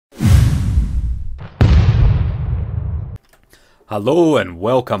Hello and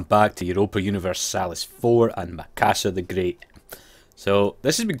welcome back to Europa Universalis 4 and Makassar the Great. So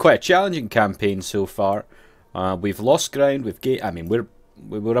this has been quite a challenging campaign so far. We've lost ground. We're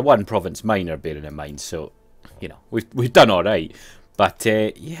a one province minor, bearing in mind. So you know we've done all right. But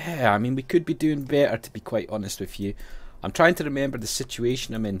yeah, I mean we could be doing better, to be quite honest with you. I'm trying to remember the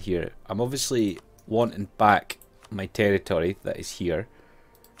situation I'm in here. I'm obviously wanting back my territory that is here.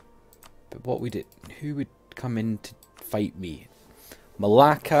 But who would come in to fight me?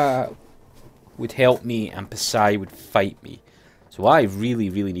 Malacca would help me and Pasai would fight me. So I really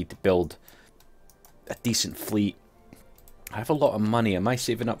need to build a decent fleet. I have a lot of money. Am I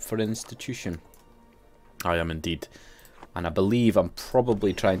saving up for an institution? I am indeed. And I believe I'm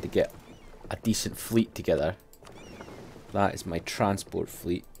probably trying to get a decent fleet together. That is my transport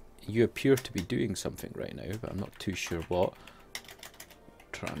fleet. You appear to be doing something right now, but I'm not too sure what.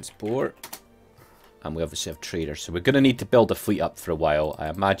 Transport. And we obviously have traders, so we're going to need to build a fleet up for a while. I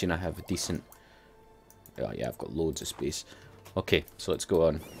imagine I have a decent... Oh yeah, I've got loads of space. Okay, so let's go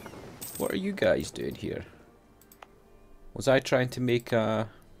on. What are you guys doing here? Was I trying to make a...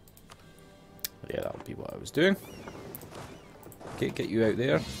 Yeah, that'll be what I was doing. Okay, get you out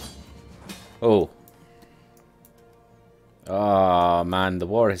there. Oh. Oh man, the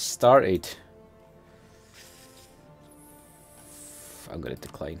war has started. I'm going to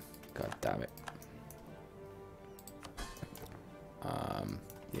decline. God damn it.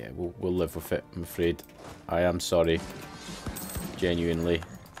 Yeah, we'll live with it, I'm afraid. I am sorry. Genuinely.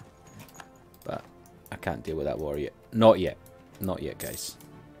 But I can't deal with that war yet. Not yet. Not yet, guys.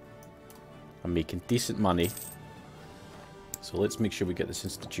 I'm making decent money. So let's make sure we get this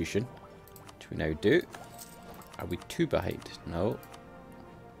institution. Which we now do. Are we too behind? No.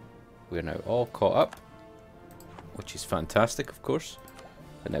 We're now all caught up. Which is fantastic, of course.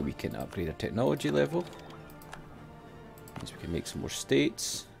 And now we can upgrade our technology level. Means we can make some more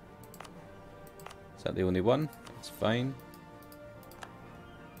states. Is that the only one? That's fine.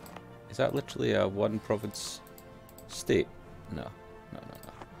 Is that literally a one province state? No. No.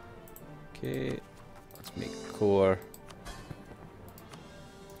 Okay. Let's make core.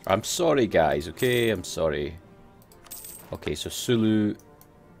 I'm sorry guys, okay? I'm sorry. Okay, so Sulu.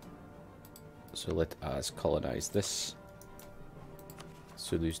 So let us colonize this.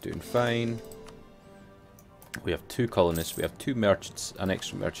 Sulu's doing fine. We have 2 colonists, we have 2 merchants, an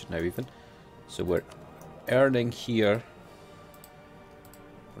extra merchant now even. So we're earning here.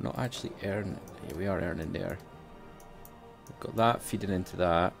 We're not actually earning, yeah, we are earning there. We've got that feeding into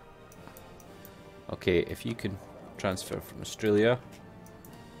that. Okay, if you can transfer from Australia.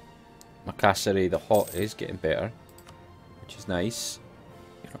 Makassar, the hot is getting better, which is nice.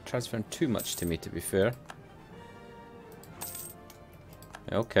 You're not transferring too much to me, to be fair.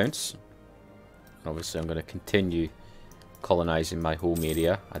 It all counts. Obviously, I'm going to continue colonising my home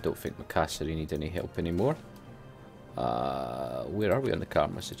area. I don't think Makassar need any help anymore. Where are we on the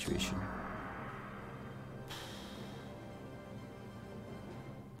karma situation?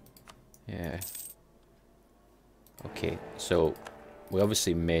 Yeah. Okay, so we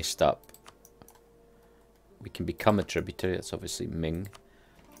obviously messed up. We can become a tributary. That's obviously Ming.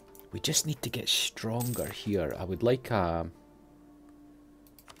 We just need to get stronger here. I would like a...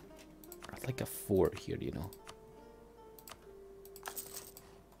 I'd like a fort here, you know.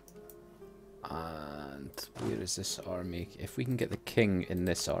 And where is this army? If we can get the king in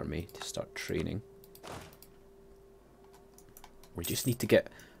this army to start training. We just need to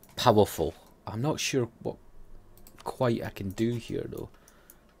get powerful. I'm not sure what quite I can do here though.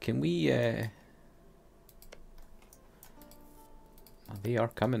 Can we oh, they are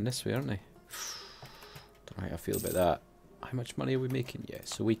coming this way, aren't they? Don't know how I feel about that. How much money are we making? Yeah,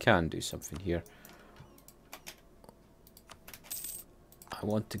 so we can do something here. I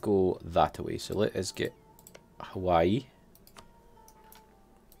want to go that way, so let us get Hawaii.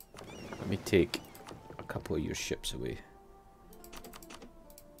 Let me take a couple of your ships away.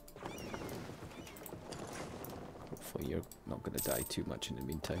 Hopefully you're not going to die too much in the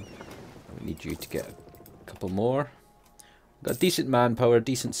meantime. We need you to get a couple more. Got decent manpower,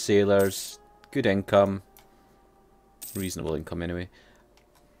 decent sailors, good income. Reasonable income anyway.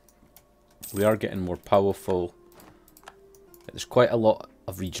 We are getting more powerful. There's quite a lot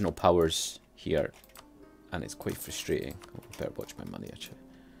of regional powers here, and it's quite frustrating. Oh, I better watch my money actually.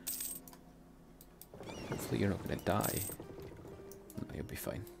 Hopefully you're not going to die. No, you'll be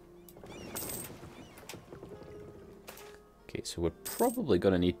fine. Okay, so we're probably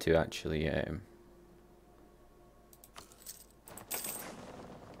going to need to actually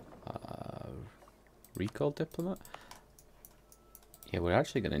recall diplomat. Yeah, we're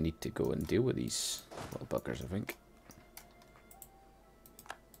actually going to need to go and deal with these little buggers, I think.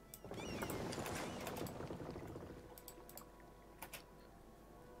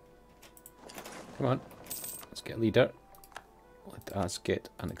 Come on. Let's get a leader. Let us get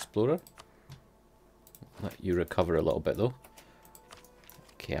an explorer. Let you recover a little bit though.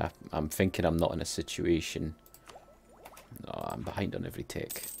 Okay, I'm thinking I'm not in a situation. No, I'm behind on every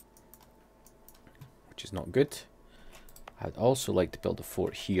tech. Which is not good. I'd also like to build a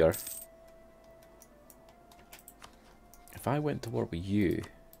fort here. If I went to war with you,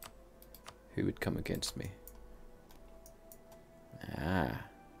 who would come against me? Ah.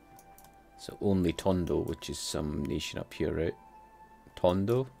 So only Tondo, which is some nation up here, right?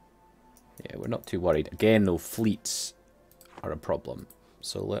 Tondo? Yeah, we're not too worried. Again, though, fleets are a problem.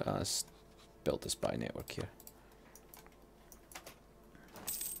 So let us build a spy network here.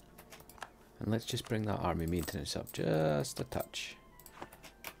 And let's just bring that army maintenance up just a touch.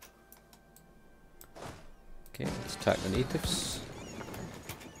 Okay, let's attack the natives.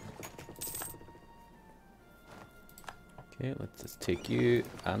 Okay, let's take you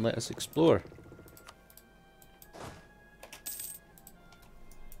and let us explore.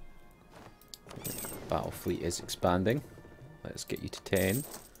 Battle fleet is expanding. Let's get you to 10.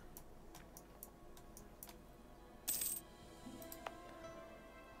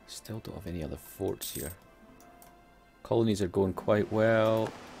 Still don't have any other forts here. Colonies are going quite well.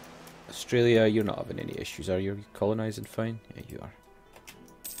 Australia, you're not having any issues, are you? Are you colonizing fine? Yeah, you are.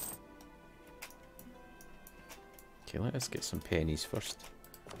 Okay, let us get some pennies first.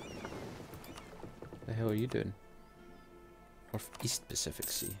 What the hell are you doing? Northeast Pacific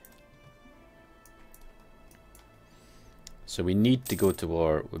Sea. So we need to go to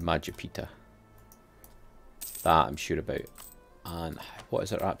war with Majapahit. That I'm sure about. And what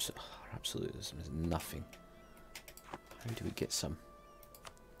is our absolutism? Is nothing. How do we get some?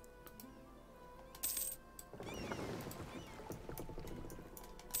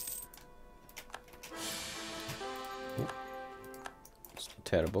 Oh, it's not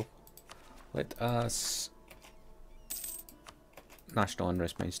terrible. Let us... National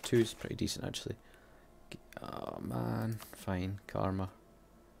unrest -2 is pretty decent actually. Oh man, fine, karma.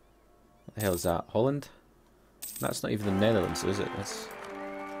 What the hell is that? Holland? That's not even the Netherlands, is it? That's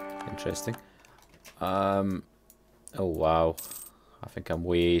interesting. Oh wow. I think I'm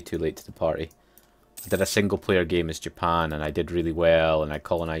way too late to the party. I did a single player game as Japan and I did really well and I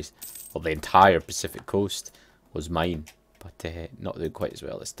colonized, well, the entire Pacific coast was mine, but not doing quite as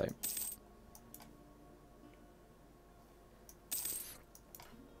well this time.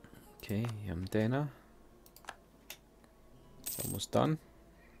 Okay, Yamdena. Almost done.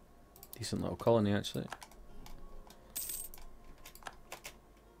 Decent little colony actually.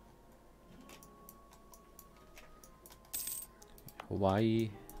 Hawaii.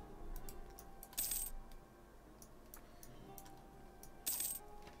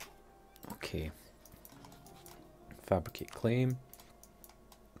 Okay. Fabricate claim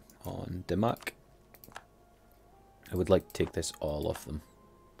on Demak. I would like to take this all off them.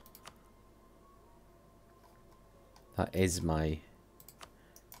 That is my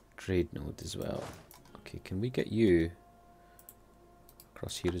trade node as well. Okay, can we get you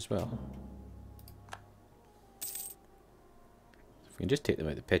across here as well? If we can just take them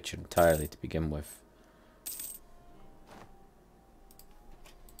out of the picture entirely to begin with.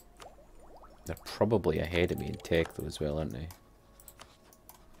 They're probably ahead of me in tech though as well, aren't they?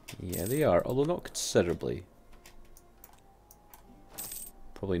 Yeah, they are, although not considerably.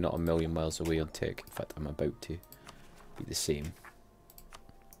 Probably not a million miles away on tech. In fact, I'm about to be the same.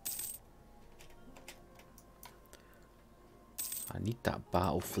 I need that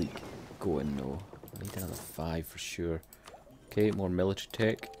battle fleet going though. I need another 5 for sure. Okay, more military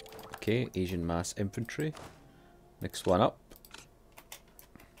tech. Okay, Asian mass infantry. Next one up.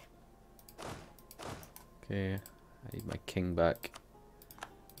 Okay, I need my king back.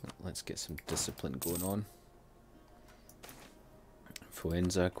 Let's get some discipline going on.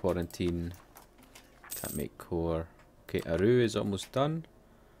 Influenza, quarantine. Can't make core. Okay, Aru is almost done.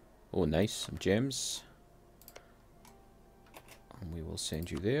 Oh, nice, some gems. And we will send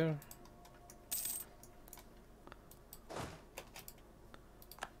you there.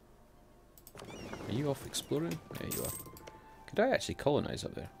 Are you off exploring? There you are. Could I actually colonize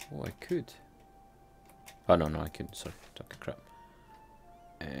up there? Oh, I could. Oh, no, I couldn't. Sorry, talking crap.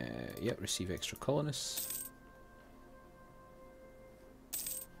 Yep, receive extra colonists.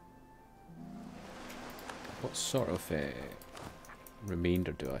 What sort of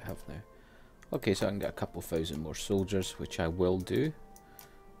remainder do I have now? Okay, so I can get a couple thousand more soldiers, which I will do.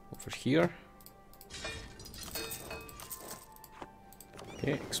 Over here.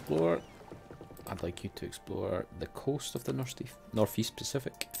 Okay, explore. I'd like you to explore the coast of the Northeast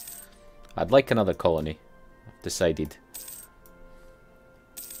Pacific. I'd like another colony. I've decided.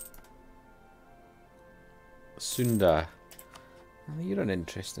 Sunda. Oh, you're an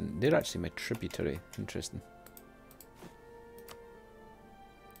interesting. They're actually my tributary. Interesting.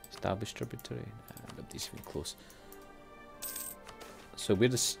 Established tributary. Nobody's even close. So we're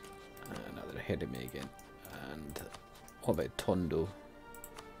just. Now they're ahead of me again. And what about Tondo?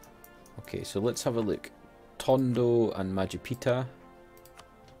 Okay, so let's have a look. Tondo and Majipita.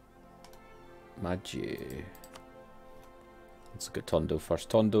 Let's look at Tondo first.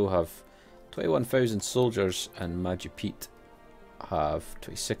 Tondo have 21,000 soldiers and Majipit have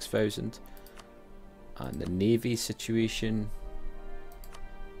 26,000. And the navy situation,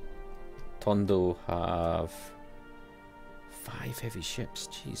 Tondo have 5 heavy ships.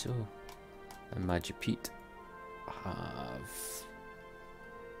 Jeez, oh. And Majipit have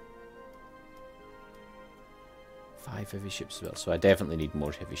 5 heavy ships as well. So I definitely need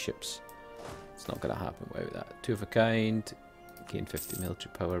more heavy ships. It's not going to happen without that. 2 of a kind. Gain 50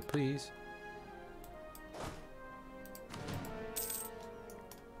 military power, please.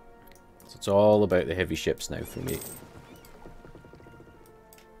 So it's all about the heavy ships now for me.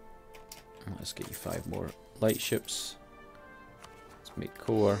 Let's get you 5 more light ships. Let's make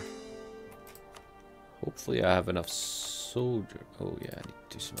core. Hopefully I have enough soldier. Oh yeah, I need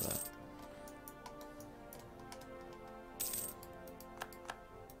to do some of that.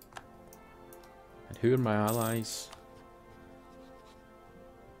 And who are my allies?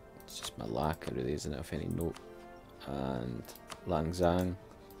 It's just Malacca really, isn't it, of any note. And Langzang.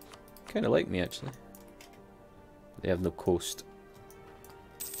 Kind of like me actually. But they have no coast.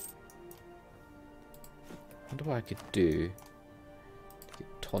 I wonder what I could do to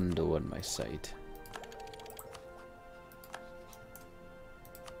get Tondo on my side.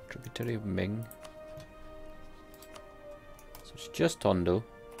 Tributary of Ming. So it's just Tondo.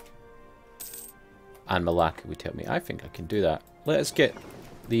 And Malacca would tell me. I think I can do that. Let us get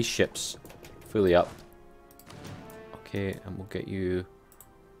these ships fully up. Okay, and we'll get you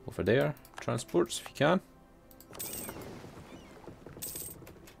over there. Transports if you can.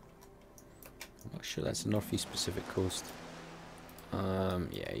 I'm not sure that's the Northeast Pacific coast.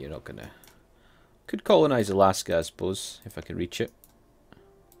 Yeah, you're not gonna... Could colonize Alaska, I suppose, if I can reach it.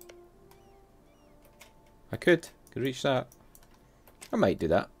 I could reach that. I might do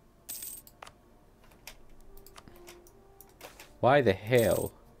that. Why the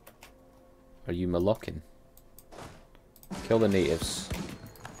hell are you Moluccan? Kill the natives.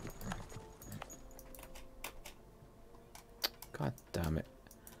 God damn it.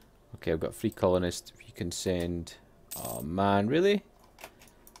 Okay, I've got 3 colonists. If you can send... Oh man, really?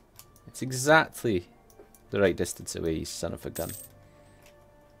 It's exactly the right distance away, you son of a gun.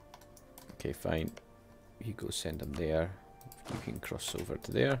 Okay, fine. You go send them there. You can cross over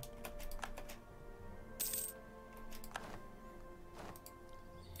to there.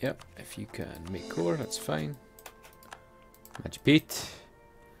 Yep, if you can make core, that's fine. Majipit.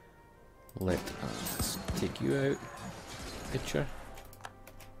 Let us take you out. Picture.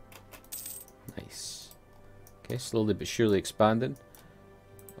 Nice. Okay, slowly but surely expanding.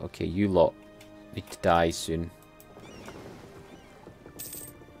 Okay, you lot need to die soon.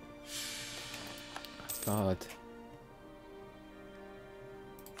 God.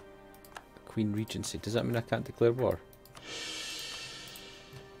 Queen Regency. Does that mean I can't declare war?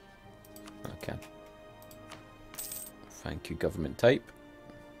 I can. Thank you, government type.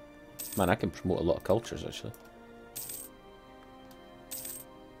 Man, I can promote a lot of cultures, actually.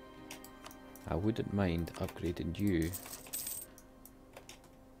 I wouldn't mind upgrading you.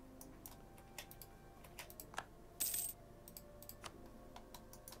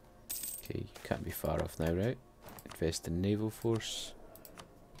 Okay, you can't be far off now, right? Invest in naval force.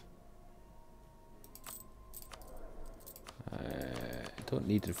 I don't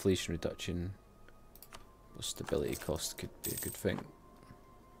need inflation reduction. But stability cost could be a good thing.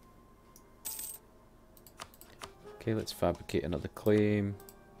 Okay, let's fabricate another claim.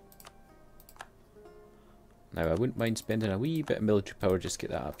 Now, I wouldn't mind spending a wee bit of military power just to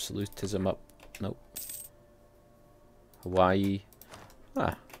get that absolutism up. Nope. Hawaii.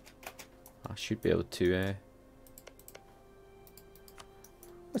 Ah. I should be able to...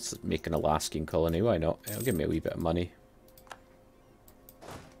 let's make an Alaskan colony, why not? It'll give me a wee bit of money.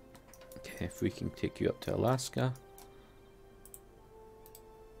 Okay, if we can take you up to Alaska.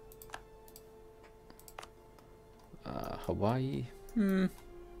 Hawaii.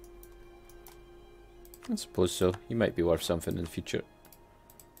 I suppose so. You might be worth something in the future.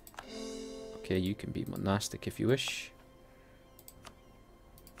 Okay, you can be monastic if you wish.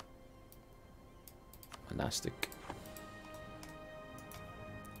 Monastic.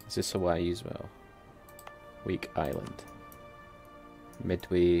 Is this Hawaii as well? Wake Island.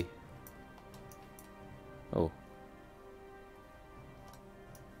 Midway. Oh,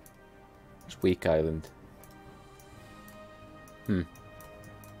 It's Wake Island. Okay,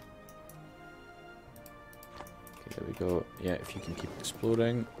 there we go. Yeah, if you can keep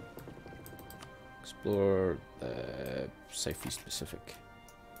exploring. Explore the Southeast Pacific.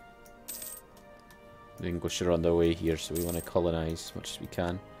 The English are on their way here, so we want to colonise as much as we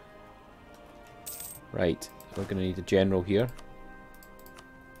can. Right, we're going to need a general here.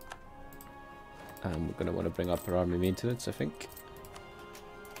 And we're going to want to bring up our army maintenance, I think.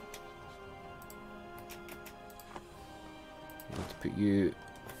 We need to put you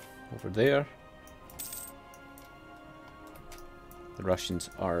over there. The Russians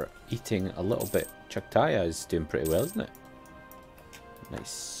are eating a little bit. Chagtaya is doing pretty well, isn't it?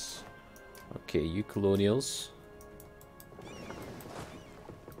 Nice. Okay, you colonials.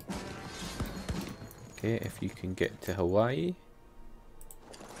 Okay, if you can get to Hawaii.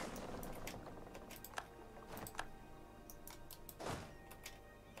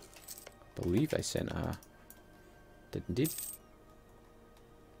 I believe I sent a... Did indeed.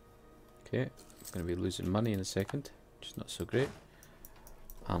 Okay, I'm going to be losing money in a second, which is not so great.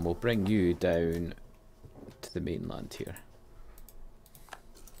 And we'll bring you down to the mainland here.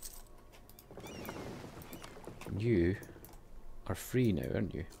 You are free now,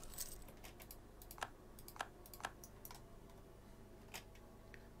 aren't you?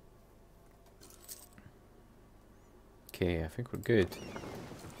 Okay, I think we're good.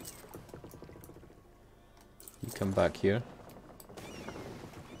 You come back here.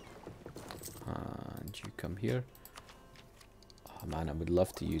 And you come here. Oh man, I would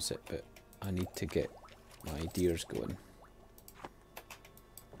love to use it, but I need to get my ideas going.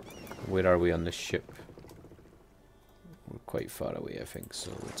 Where are we on this ship? We're quite far away, I think,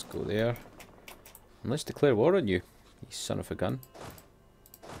 so let's go there. And let's declare war on you, you son of a gun.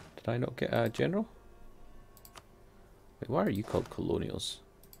 Did I not get a general? Wait, why are you called colonials?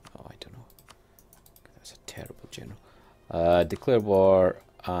 Oh, I don't know. That's a terrible general. Declare war,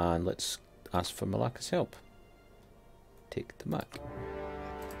 and let's ask for Malacca's help. Take the Mac.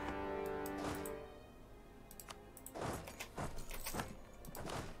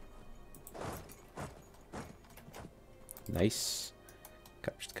 Nice.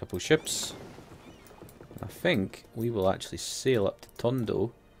 Captured a couple ships. I think we will actually sail up to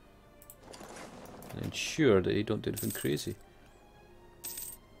Tondo and ensure that they don't do anything crazy.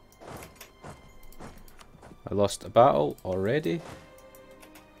 I lost a battle already.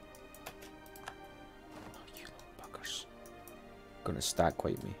 Going to stack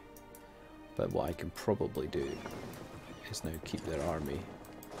wipe me, but what I can probably do is now keep their army.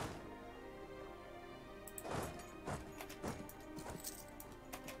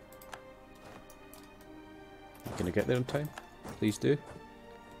 You gonna get there in time? Please do.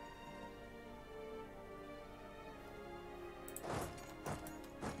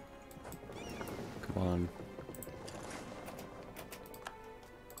 Come on.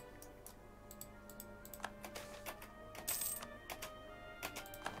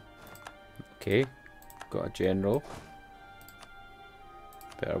 Okay, got a general.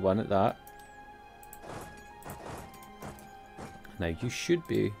 Better one at that. Now you should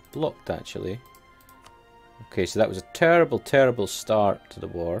be blocked actually. Okay, so that was a terrible, terrible start to the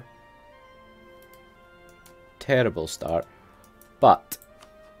war. Terrible start. But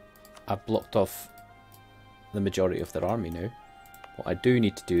I've blocked off the majority of their army now. What I do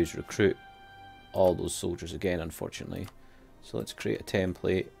need to do is recruit all those soldiers again, unfortunately. So let's create a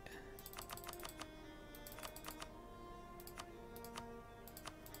template.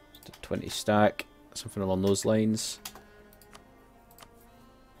 Just a 20 stack, something along those lines.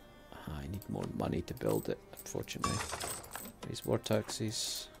 I need more money to build it, unfortunately. These war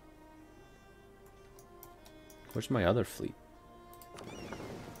taxes. Where's my other fleet?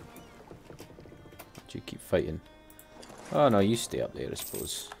 Do you keep fighting? Oh no, you stay up there, I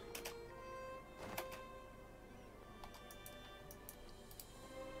suppose.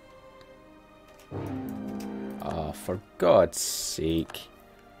 Oh, for God's sake.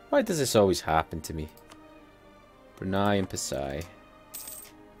 Why does this always happen to me? Brunei and Pasai.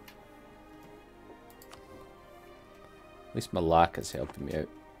 At least Malacca's helping me out.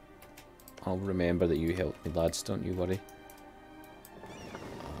 I'll remember that you helped me, lads, don't you worry.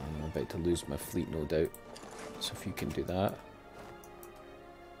 I'm about to lose my fleet, no doubt. So if you can do that.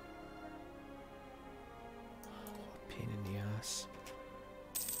 Oh, what a pain in the ass.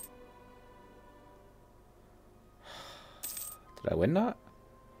 Did I win that?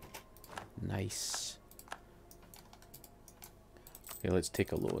 Nice. Okay, let's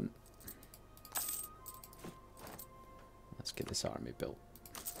take a loan. Let's get this army built.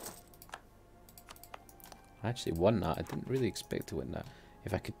 I actually won that. I didn't really expect to win that.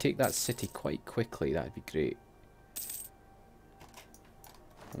 If I could take that city quite quickly, that'd be great.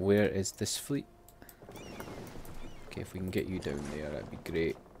 Where is this fleet? Okay, if we can get you down there, that'd be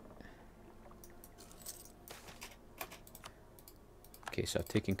great. Okay, so I've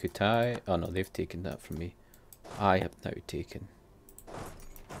taken Kutai. Oh no, they've taken that from me. I have now taken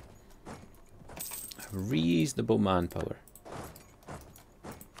reasonable manpower.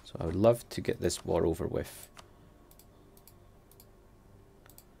 So I would love to get this war over with.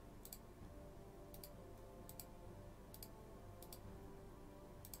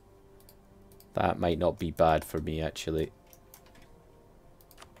 That might not be bad for me, actually.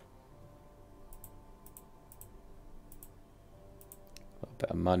 A little bit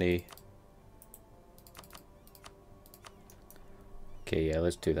of money. Okay, yeah,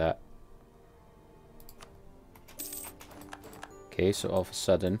 let's do that. Okay, so all of a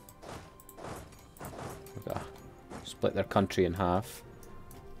sudden, we've got to split their country in half.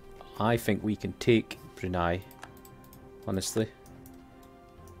 I think we can take Brunei, honestly.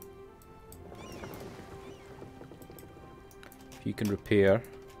 If you can repair.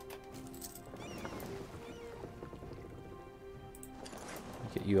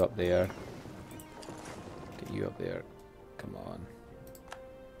 Get you up there. Get you up there. Come on.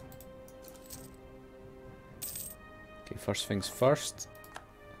 Okay, first things first.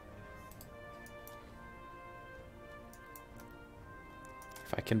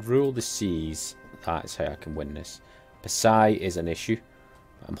 If I can rule the seas, that's how I can win this. Pasai is an issue.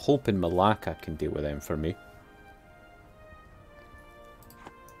 I'm hoping Malacca can deal with them for me.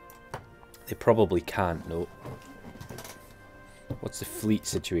 They probably can't, no. What's the fleet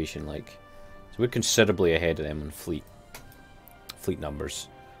situation like? So we're considerably ahead of them on fleet numbers.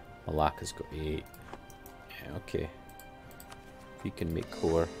 Malacca's got 8. Yeah, okay. We can make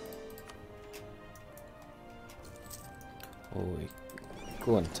core. Oh,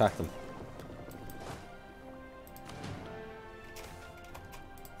 go on, attack them.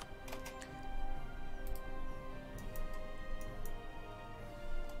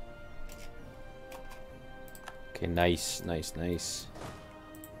 Okay, nice, nice, nice.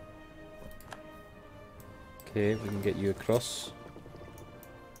 Okay, we can get you across.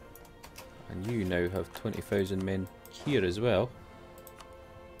 And you now have 20,000 men here as well.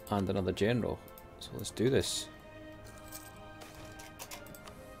 And another general. So let's do this.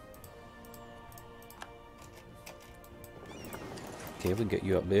 Okay, we can get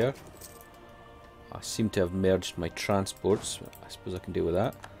you up there. I seem to have merged my transports. I suppose I can deal with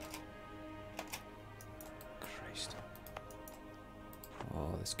that. Christ.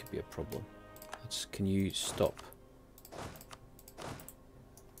 Oh, this could be a problem. Can you stop?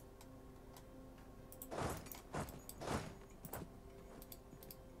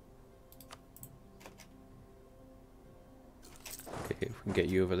 Okay, if we can get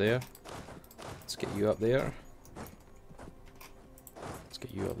you over there. Let's get you up there. Let's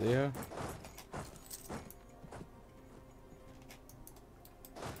get you up there.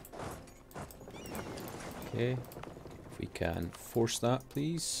 Okay, if we can force that,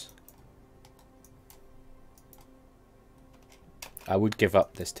 please. I would give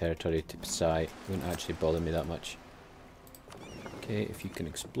up this territory to Pasai. It wouldn't actually bother me that much. Okay, if you can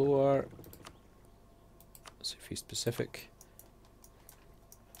explore. Let's see if he's specific.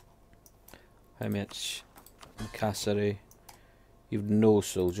 How much? Makassar. You've no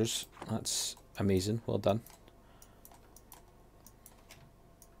soldiers. That's amazing. Well done.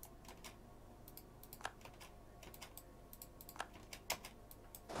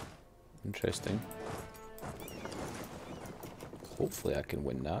 Interesting. Hopefully I can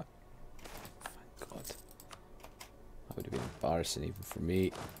win that. Thank God. That would have been embarrassing even for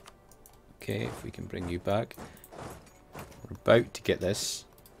me. Okay, if we can bring you back. We're about to get this.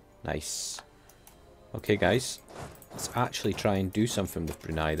 Nice. Okay guys, let's actually try and do something with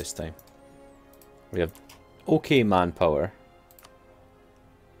Brunei this time. We have okay manpower.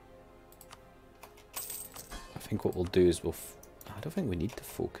 I think what we'll do is I don't think we need to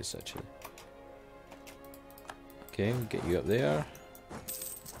focus actually. Okay, we'll get you up there.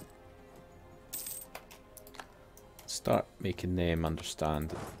 Start making them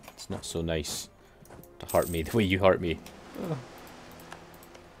understand it's not so nice to hurt me the way you hurt me. Oh.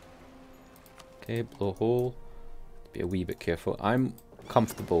 Okay, blow a hole. Be a wee bit careful. I'm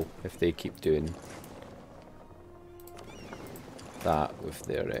comfortable if they keep doing that with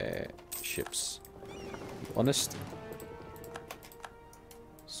their ships. To be honest.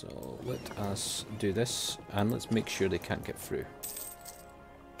 So let us do this and let's make sure they can't get through.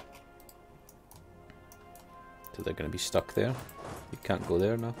 So they're going to be stuck there. You can't go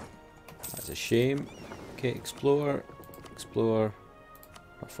there now. That's a shame. Okay, explore, explore.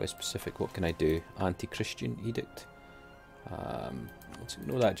 Northwest Pacific, what can I do? Anti-Christian edict. Let's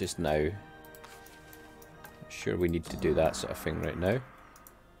ignore that just now. Not sure we need to do that sort of thing right now.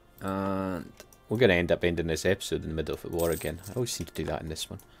 And we're going to end up ending this episode in the middle of the war again. I always seem to do that in this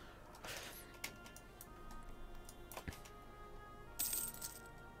one.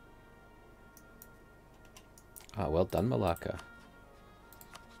 Ah, well done, Malacca.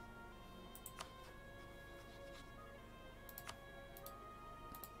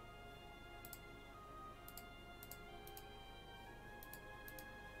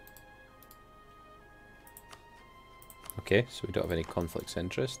 Okay, so we don't have any conflicts of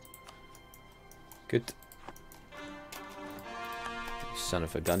interest. Good. You son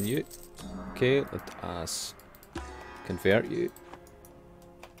of a gun, you. Okay, let us convert you.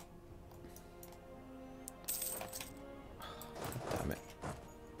 Damn it.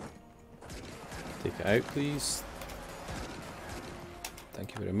 Take it out, please.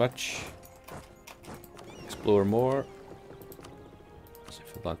 Thank you very much. Explore more.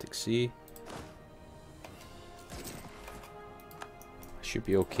 South Atlantic Sea. Should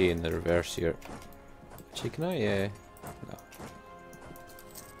be okay in the reverse here. Actually, can I? No.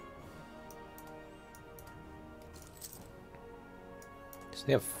 So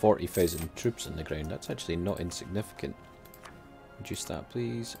they have 40,000 troops on the ground. That's actually not insignificant. Reduce that,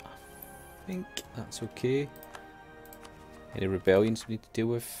 please. I think that's okay. Any rebellions we need to deal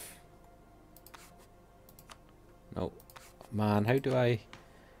with? No. Man, how do I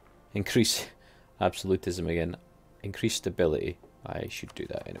increase absolutism again? Increase stability. I should do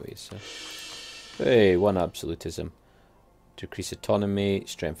that anyway, so. Hey, one absolutism. Decrease autonomy,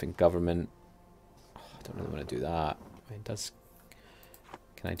 strengthen government. Oh, I don't really want to do that. I mean,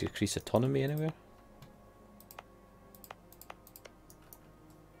 can I decrease autonomy anywhere?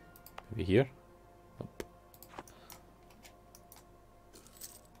 Maybe here? Nope.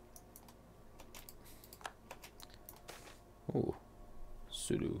 Oh,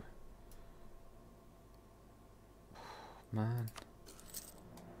 Sulu. Man.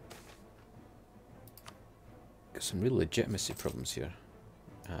 Got some real legitimacy problems here.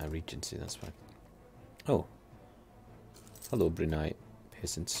 Regency, that's fine. Oh. Hello, Brunei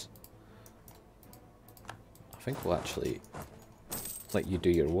peasants. I think we'll actually let you do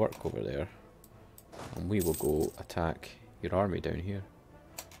your work over there. And we will go attack your army down here.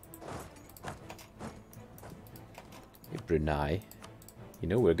 Hey, Brunei. You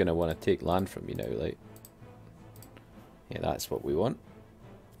know we're going to want to take land from you now, like. Yeah, that's what we want.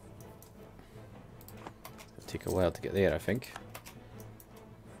 It'll take a while to get there, I think.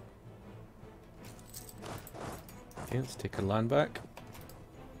 Okay, let's take our land back.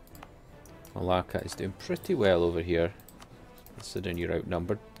 Malacca is doing pretty well over here, considering you're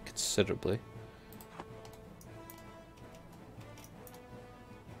outnumbered considerably.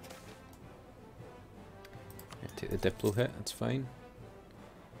 Yeah, take the Diplo hit, that's fine.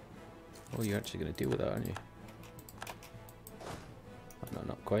 Oh, you're actually going to deal with that, aren't you? No,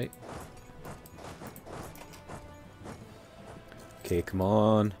 not quite. Okay, come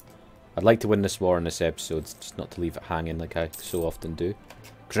on. I'd like to win this war in this episode, just not to leave it hanging like I so often do.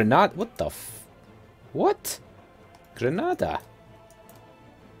 Grenada? What the what? Grenada?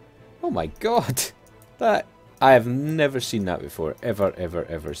 Oh my god. That... I have never seen that before.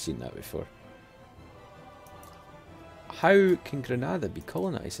 Ever seen that before. How can Grenada be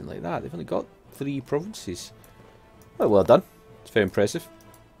colonising like that? They've only got 3 provinces. Oh, well done. It's very impressive.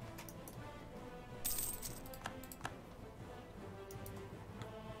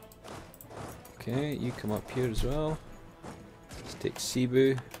 Okay, you come up here as well. Let's take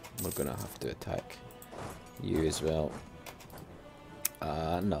Cebu. We're gonna have to attack you as well.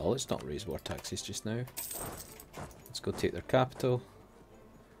 No, let's not raise war taxes just now. Let's go take their capital.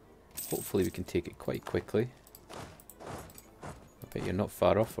 Hopefully we can take it quite quickly. I bet you're not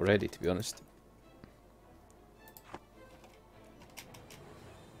far off already, to be honest.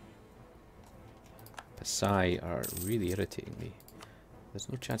 Pasai are really irritating me. There's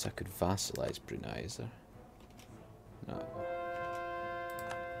no chance I could vassalize Brunei, is there? No.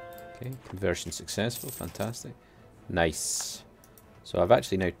 Okay, conversion successful, fantastic. Nice. So I've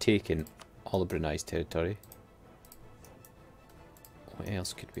actually now taken all of Brunei's territory. What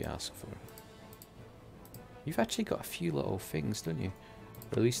else could we ask for? You've actually got a few little things, don't you?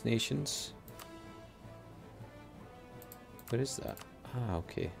 Release nations. Where is that? Ah,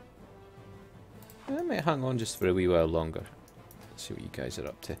 okay. I might hang on just for a wee while longer. Let's see what you guys are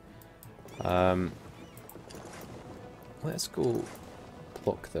up to. Let's go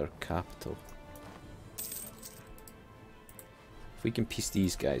block their capital. If we can piece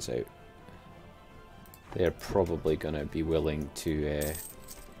these guys out. They're probably going to be willing to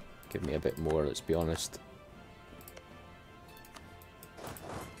give me a bit more, let's be honest.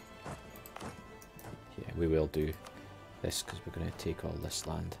 Yeah, we will do this because we're going to take all this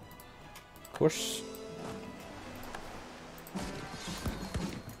land. Of course.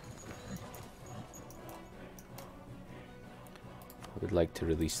 I would like to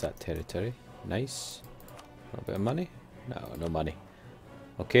release that territory. Nice. A little bit of money? No, no money.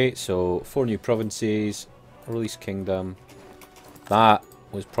 Okay, so 4 new provinces, release kingdom. That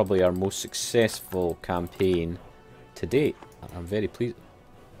was probably our most successful campaign to date. I'm very pleased.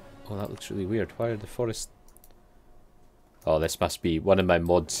 Oh, that looks really weird. Why are the forests... Oh, this must be... One of my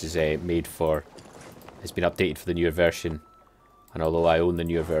mods is made for... Has been updated for the newer version. And although I own the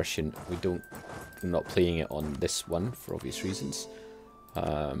newer version, I'm not playing it on this one for obvious reasons.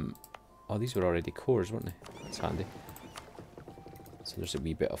 Oh, these were already cores, weren't they? That's handy. So there's a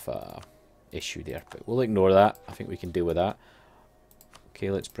wee bit of a issue there, but we'll ignore that. I think we can deal with that.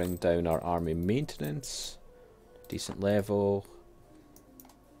 Okay, let's bring down our army maintenance. Decent level.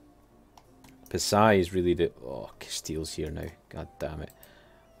 Pasai is really the... Oh, Castile's here now. God damn it.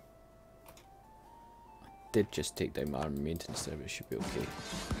 I did just take down my army maintenance there, but it should be okay.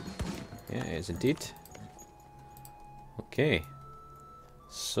 Yeah, it is indeed. Okay.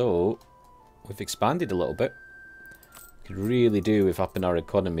 So, we've expanded a little bit. Could really do with upping our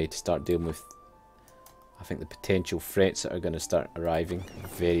economy to start dealing with, I think, the potential threats that are going to start arriving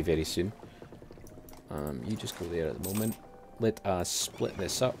very, very soon. You just go there at the moment. Let us split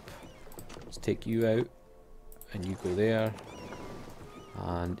this up. Let's take you out, and you go there.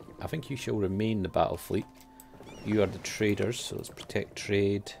 And I think you shall remain the battle fleet. You are the traders, so let's protect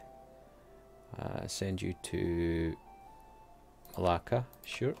trade. Send you to Malacca,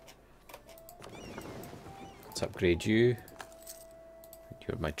 sure. Let's upgrade you.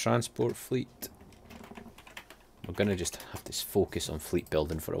 You're my transport fleet. We're going to just have to focus on fleet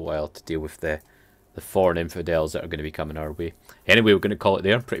building for a while to deal with the foreign infidels that are going to be coming our way. Anyway, we're going to call it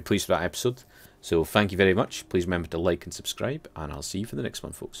there. I'm pretty pleased with that episode. So thank you very much. Please remember to like and subscribe, and I'll see you for the next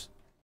one, folks.